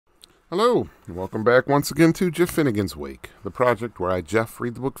Hello, and welcome back once again to Jeff Finnegan's Wake, the project where I, Jeff,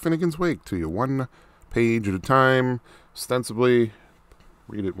 read the book Finnegan's Wake to you one page at a time, ostensibly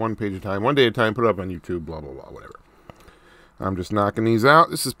read it one page at a time, one day at a time, put it up on YouTube, blah, blah, blah, whatever. I'm just knocking these out.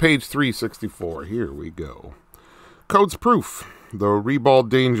 This is page 364. Here we go. Code's proof. Though ribald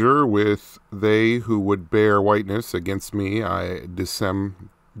danger with they who would bear whiteness against me, I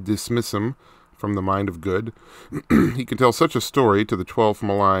dismiss him from the mind of good. He can tell such a story to the 12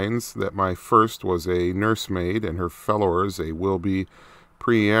 maligns that my first was a nursemaid and her followers a will-be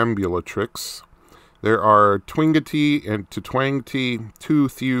preambulatrix. There are twingity and to twangty, two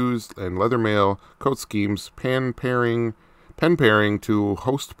thews and leather mail, coat schemes, pen pairing to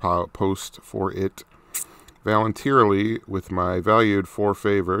host post for it, voluntarily with my valued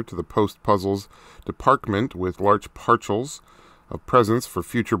forefavor to the post puzzles department with large parcels of presents for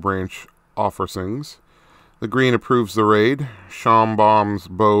future branch offerings. The green approves the raid. Schombaum's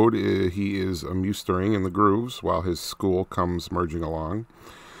bode, he is mustering in the grooves, while his school comes merging along.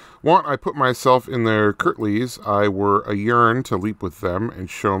 Want I put myself in their Kirtleys, I were a yearn to leap with them and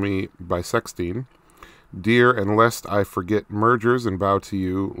show me bisextine. Dear, and lest I forget mergers and bow to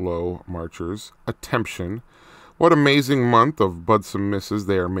you, low marchers, attemption. What amazing month of budsome misses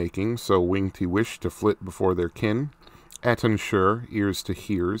they are making, so winged he wish to flit before their kin. Atten sure, ears to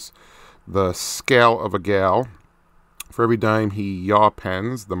hears, the scale of a gal. For every dime he yaw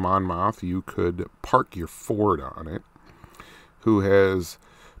pens, the Monmouth, you could park your Ford on it. Who has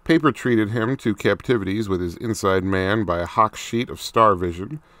paper treated him to captivities with his inside man by a hock sheet of star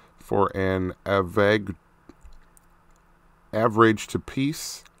vision for an average to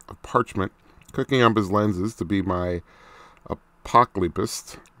piece of parchment, cooking up his lenses to be my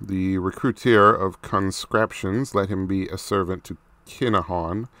apocalypist. The recruiter of conscriptions, let him be a servant to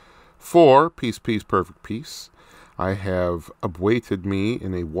Kinahan. For peace, peace, perfect peace. I have abweighted me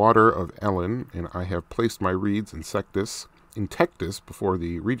in a water of Ellen, and I have placed my reeds in tectus before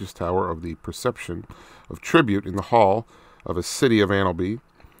the Regis Tower of the perception of tribute in the hall of a city of Annalby.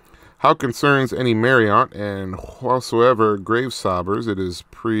 How concerns any Marriott, and whosoever grave sobbers, it is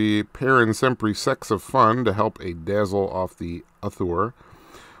preparin sempre sex of fun to help a dazzle off the Uthur.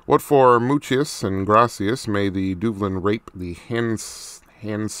 What for Mucius and Gracius may the Dublin rape the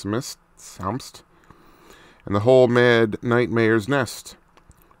handsmith, Samst, and the whole mad nightmare's nest,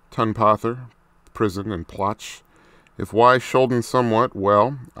 Tunpother, prison, and plotch. If why Sholden somewhat,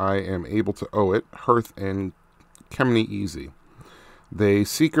 well, I am able to owe it, hearth and chemney easy. They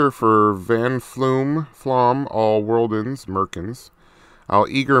seeker for Van Flume, Flom, all worldins, merkins. I'll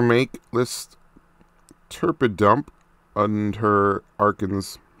eager make list turpidump under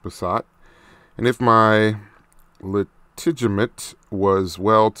arkins besot, and if my legitimate was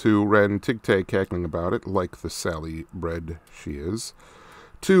well to ren tig-tag cackling about it, like the Sally bred she is.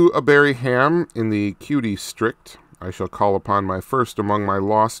 To a berry ham in the cutie strict, I shall call upon my first among my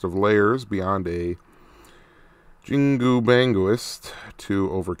lost of layers beyond a jingu-banguist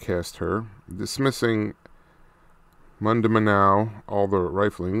to overcast her, dismissing Mundamanow all the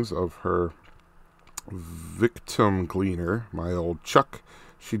riflings of her victim gleaner, my old Chuck,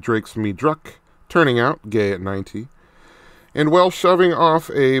 she drakes me druck, turning out, gay at 90, and well shoving off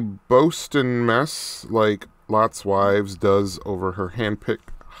a Boston mess like Lot's wives does over her handpicked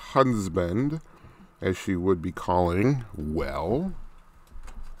husband, as she would be calling, well.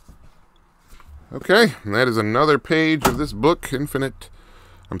 Okay, and that is another page of this book, Finnegan's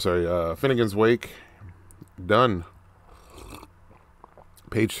Wake, done.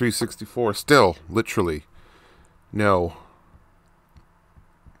 Page 364, still, literally, no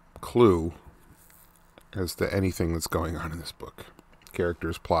clue as to anything that's going on in this book.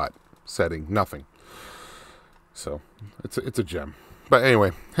 Characters, plot, setting, nothing. So, it's a gem. But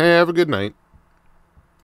anyway, have a good night.